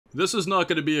This is not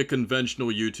going to be a conventional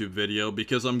YouTube video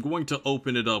because I'm going to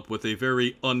open it up with a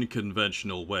very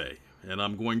unconventional way. And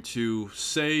I'm going to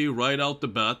say right out the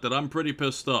bat that I'm pretty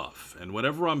pissed off. And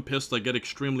whenever I'm pissed, I get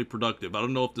extremely productive. I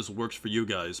don't know if this works for you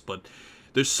guys, but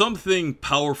there's something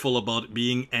powerful about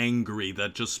being angry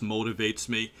that just motivates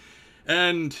me.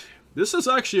 And this is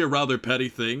actually a rather petty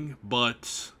thing,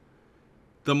 but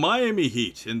the Miami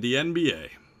Heat in the NBA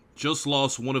just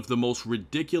lost one of the most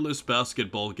ridiculous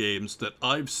basketball games that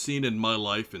I've seen in my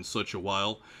life in such a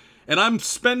while. And I'm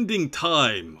spending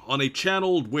time on a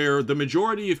channel where the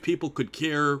majority of people could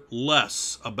care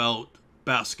less about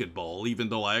basketball, even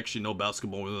though I actually know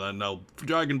basketball more than I know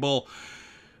Dragon Ball.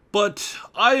 But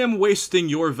I am wasting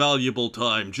your valuable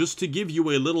time just to give you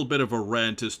a little bit of a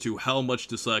rant as to how much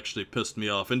this actually pissed me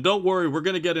off. And don't worry, we're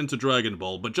going to get into Dragon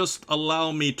Ball, but just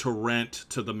allow me to rant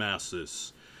to the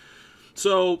masses.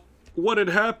 So, what had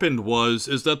happened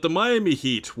is that the Miami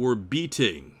Heat were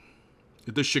beating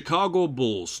the Chicago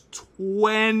Bulls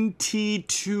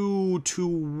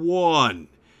 22-1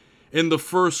 in the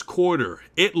first quarter.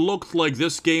 It looked like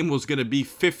this game was going to be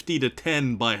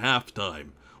 50-10 by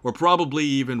halftime, or probably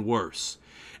even worse.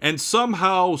 And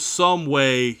somehow,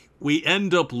 someway, we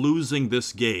end up losing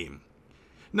this game.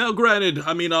 Now, granted,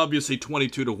 I mean, obviously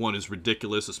 22-1 is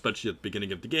ridiculous, especially at the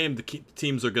beginning of the game. The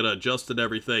teams are going to adjust and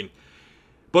everything.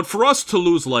 But for us to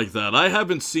lose like that, I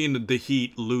haven't seen the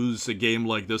Heat lose a game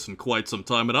like this in quite some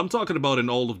time. And I'm talking about in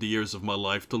all of the years of my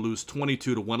life, to lose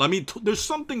 22-1. I mean, there's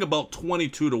something about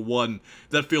 22-1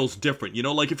 that feels different. You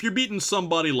know, like if you're beating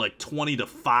somebody like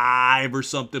 20-5 or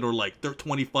something, or like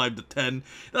 25-10,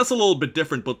 that's a little bit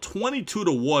different. But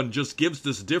 22-1 just gives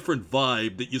this different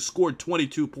vibe that you scored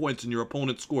 22 points and your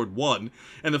opponent scored 1.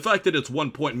 And the fact that it's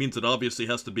 1 point means it obviously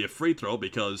has to be a free throw,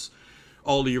 because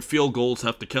all of your field goals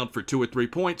have to count for 2 or 3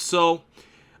 points. So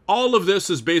all of this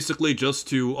is basically just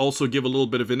to also give a little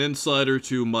bit of an insider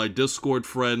to my Discord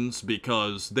friends,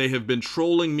 because they have been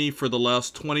trolling me for the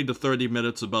last 20 to 30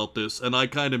 minutes about this, and I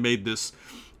kind of made this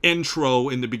intro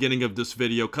in the beginning of this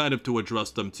video kind of to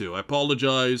address them too. I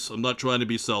apologize, I'm not trying to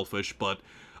be selfish, but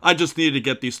I just needed to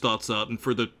get these thoughts out. And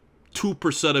for the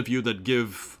 2% of you that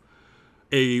give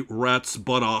a rat's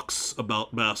buttocks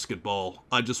about basketball,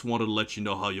 I just wanted to let you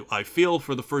know how I feel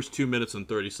for the first 2 minutes and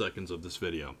 30 seconds of this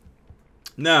video.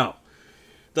 Now,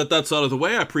 that's out of the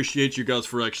way, I appreciate you guys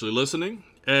for actually listening,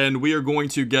 and we are going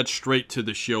to get straight to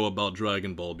the show about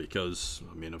Dragon Ball, because,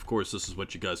 I mean, of course, this is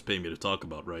what you guys pay me to talk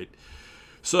about, right?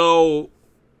 So,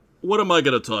 what am I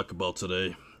going to talk about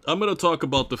today? I'm going to talk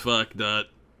about the fact that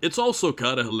it's also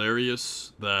kind of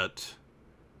hilarious that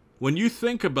when you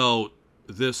think about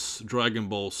this Dragon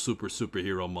Ball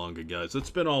superhero manga, guys,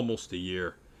 it's been almost a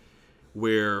year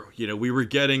where, you know, we were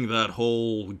getting that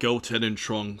whole Goten and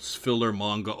Trunks filler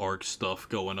manga arc stuff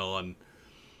going on.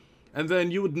 And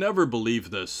then you would never believe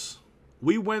this.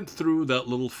 We went through that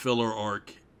little filler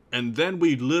arc, and then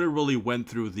we literally went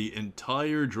through the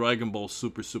entire Dragon Ball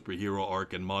superhero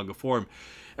arc in manga form.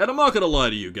 And I'm not gonna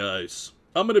lie to you guys,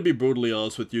 I'm gonna be brutally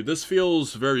honest with you, this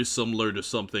feels very similar to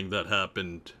something that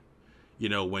happened, you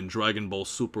know, when Dragon Ball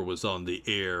Super was on the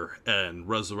air and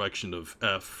Resurrection of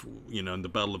F, you know, and the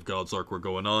Battle of Gods arc were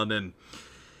going on. And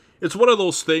it's one of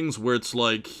those things where it's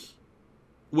like,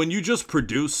 when you just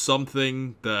produce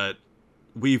something that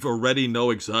we've already know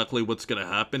exactly what's going to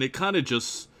happen, it kind of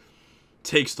just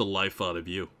takes the life out of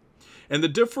you. And the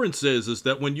difference is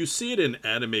that when you see it in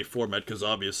anime format, because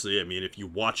obviously, I mean, if you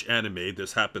watch anime,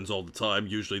 this happens all the time.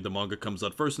 Usually the manga comes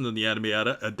out first and then the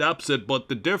anime adapts it. But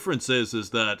the difference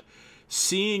is that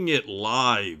seeing it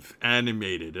live,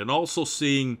 animated, and also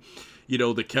seeing, you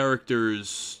know, the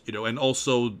characters, you know, and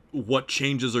also what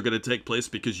changes are going to take place,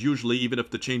 because usually, even if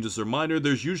the changes are minor,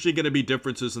 there's usually going to be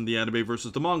differences in the anime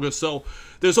versus the manga, so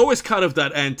there's always kind of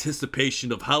that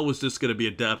anticipation of how is this going to be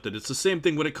adapted. It's the same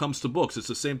thing when it comes to books. It's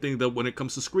the same thing that when it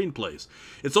comes to screenplays.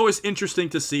 It's always interesting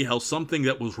to see how something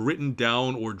that was written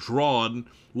down or drawn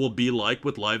will be like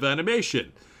with live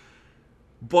animation.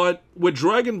 But with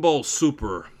Dragon Ball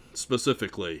Super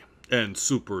specifically, and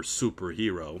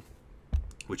superhero,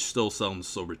 which still sounds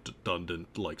so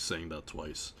redundant, like saying that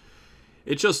twice.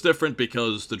 It's just different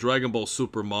because the Dragon Ball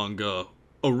Super manga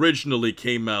originally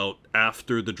came out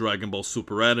after the Dragon Ball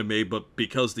Super anime, but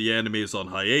because the anime is on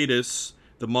hiatus,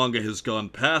 the manga has gone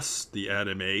past the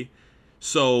anime,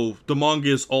 so the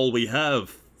manga is all we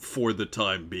have for the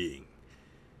time being.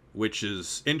 Which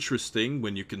is interesting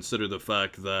when you consider the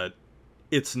fact that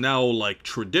it's now like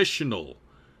traditional.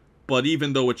 But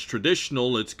even though it's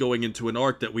traditional, it's going into an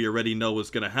arc that we already know is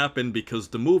going to happen because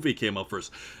the movie came out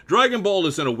first. Dragon Ball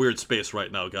is in a weird space right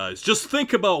now, guys. Just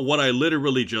think about what I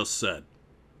literally just said.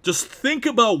 Just think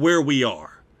about where we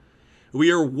are.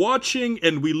 We are watching,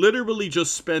 and we literally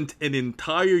just spent an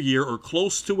entire year, or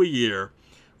close to a year,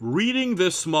 reading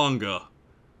this manga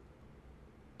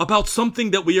about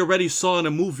something that we already saw in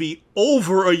a movie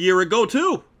over a year ago,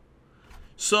 too.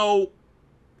 So,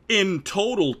 in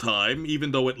total time,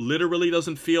 even though it literally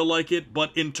doesn't feel like it,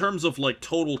 but in terms of, like,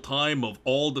 total time of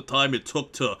all the time it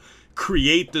took to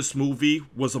create this movie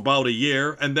was about a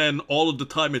year, and then all of the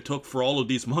time it took for all of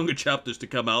these manga chapters to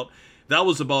come out, that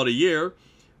was about a year.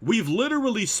 We've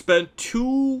literally spent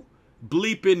 2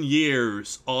 bleeping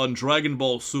years on Dragon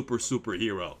Ball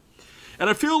Superhero. And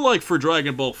I feel like for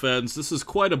Dragon Ball fans, this is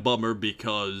quite a bummer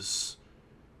because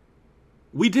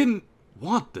we didn't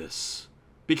want this.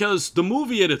 Because the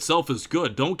movie in itself is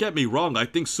good, don't get me wrong, I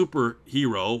think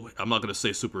Superhero, I'm not going to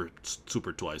say super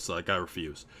twice, like I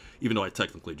refuse, even though I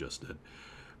technically just did.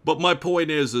 But my point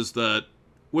is that,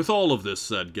 with all of this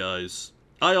said, guys,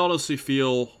 I honestly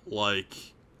feel like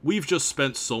we've just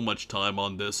spent so much time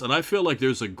on this, and I feel like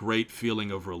there's a great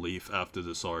feeling of relief after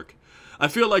this arc. I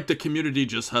feel like the community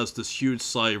just has this huge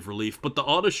sigh of relief, but the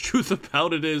honest truth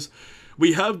about it is,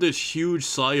 we have this huge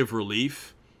sigh of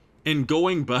relief in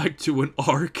going back to an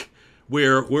arc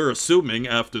where we're assuming,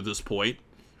 after this point,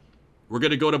 we're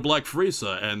going to go to Black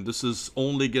Frieza, and this is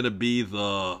only going to be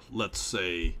the, let's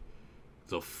say,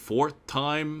 the 4th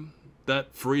time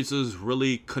that Frieza's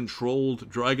really controlled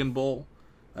Dragon Ball.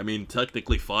 I mean,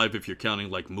 technically 5 if you're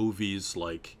counting, like, movies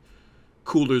like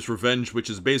Cooler's Revenge, which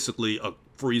is basically a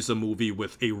Frieza movie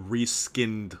with a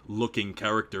reskinned looking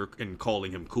character and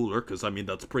calling him Cooler, because, I mean,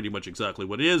 that's pretty much exactly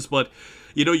what it is. But,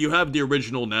 you know, you have the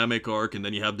original Namek arc, and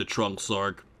then you have the Trunks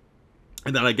arc,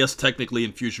 and then I guess technically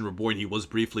in Fusion Reborn he was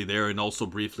briefly there, and also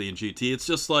briefly in GT. It's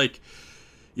just like,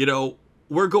 you know,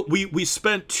 we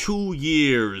spent 2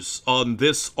 years on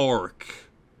this arc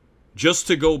just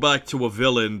to go back to a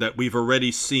villain that we've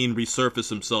already seen resurface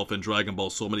himself in Dragon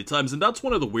Ball so many times. And that's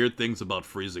one of the weird things about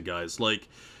Frieza, guys. Like,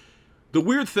 the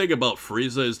weird thing about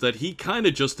Frieza is that he kind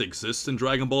of just exists in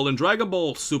Dragon Ball, and Dragon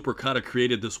Ball Super kind of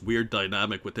created this weird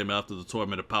dynamic with him after the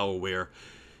Tournament of Power, where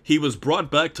he was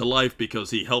brought back to life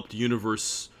because he helped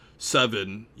Universe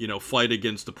 7, you know, fight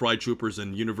against the Pride Troopers,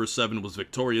 and Universe 7 was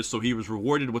victorious, so he was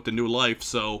rewarded with a new life.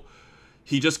 So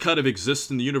he just kind of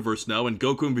exists in the universe now, and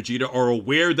Goku and Vegeta are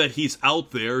aware that he's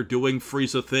out there doing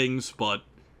Frieza things, but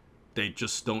they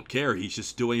just don't care. He's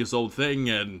just doing his own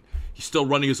thing, and he's still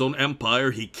running his own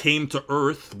empire. He came to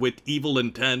Earth with evil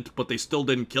intent, but they still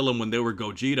didn't kill him when they were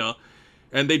Gogeta.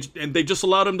 And they just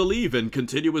allowed him to leave and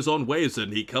continue his own ways,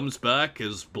 and he comes back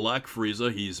as Black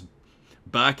Frieza. He's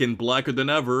back and blacker than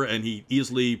ever, and he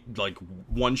easily, like,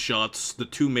 one-shots the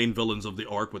 2 main villains of the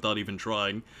arc without even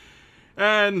trying.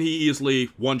 And he easily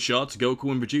one-shots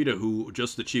Goku and Vegeta, who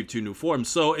just achieved 2 new forms.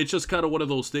 So it's just kind of one of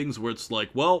those things where it's like,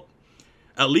 well,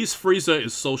 at least Frieza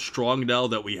is so strong now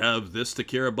that we have this to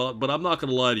care about. But I'm not going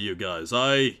to lie to you guys.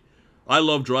 I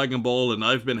love Dragon Ball, and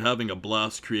I've been having a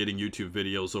blast creating YouTube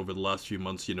videos over the last few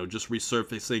months, you know, just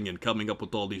resurfacing and coming up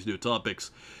with all these new topics.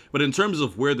 But in terms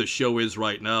of where the show is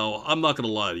right now, I'm not going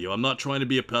to lie to you. I'm not trying to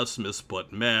be a pessimist,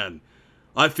 but man,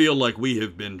 I feel like we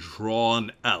have been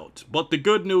drawn out. But the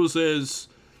good news is,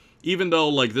 even though,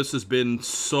 like, this has been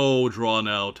so drawn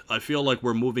out, I feel like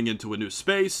we're moving into a new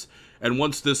space. And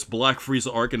once this Black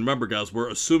Frieza arc, and remember guys, we're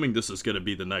assuming this is going to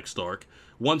be the next arc,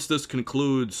 once this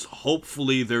concludes,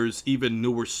 hopefully there's even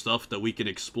newer stuff that we can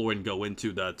explore and go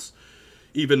into that's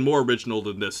even more original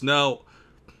than this. Now,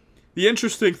 the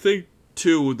interesting thing,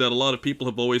 too, that a lot of people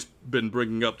have always been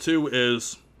bringing up, too,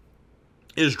 is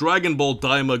Dragon Ball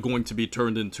Daima going to be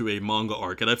turned into a manga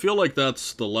arc? And I feel like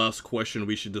that's the last question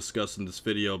we should discuss in this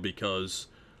video, because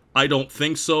I don't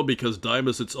think so, because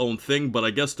Daima's its own thing. But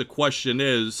I guess the question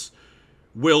is,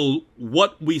 will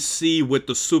what we see with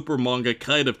the Super manga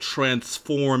kind of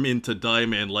transform into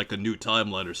Daima in like a new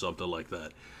timeline or something like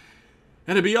that?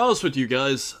 And to be honest with you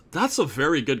guys, that's a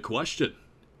very good question.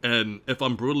 And if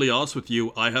I'm brutally honest with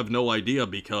you, I have no idea,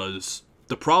 because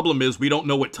the problem is we don't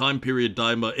know what time period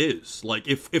Daima is. Like,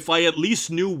 if I at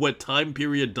least knew what time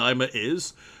period Daima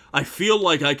is, I feel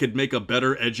like I could make a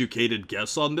better educated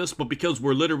guess on this, but because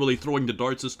we're literally throwing the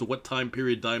darts as to what time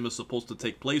period Daima is supposed to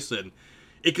take place in,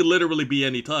 it could literally be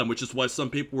any time, which is why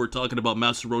some people were talking about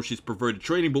Master Roshi's perverted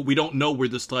training, but we don't know where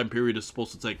this time period is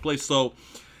supposed to take place. So,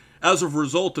 as a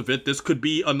result of it, this could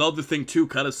be another thing too,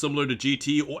 kind of similar to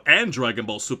GT and Dragon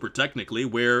Ball Super technically,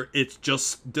 where it's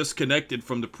just disconnected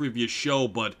from the previous show,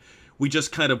 but we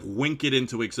just kind of wink it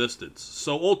into existence.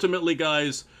 So ultimately,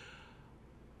 guys,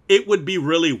 it would be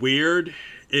really weird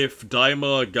if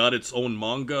Daima got its own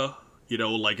manga. You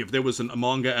know, like if there was a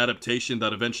manga adaptation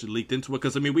that eventually leaked into it,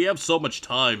 because I mean, we have so much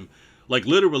time like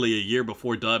literally a year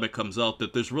before Diamond comes out,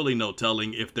 that there's really no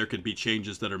telling if there could be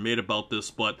changes that are made about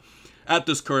this, but at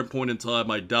this current point in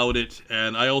time, I doubt it.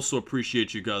 And I also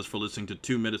appreciate you guys for listening to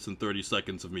 2 minutes and 30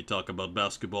 seconds of me talk about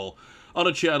basketball on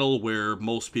a channel where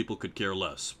most people could care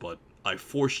less, but I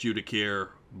forced you to care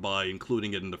by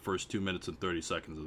including it in the first 2 minutes and 30 seconds of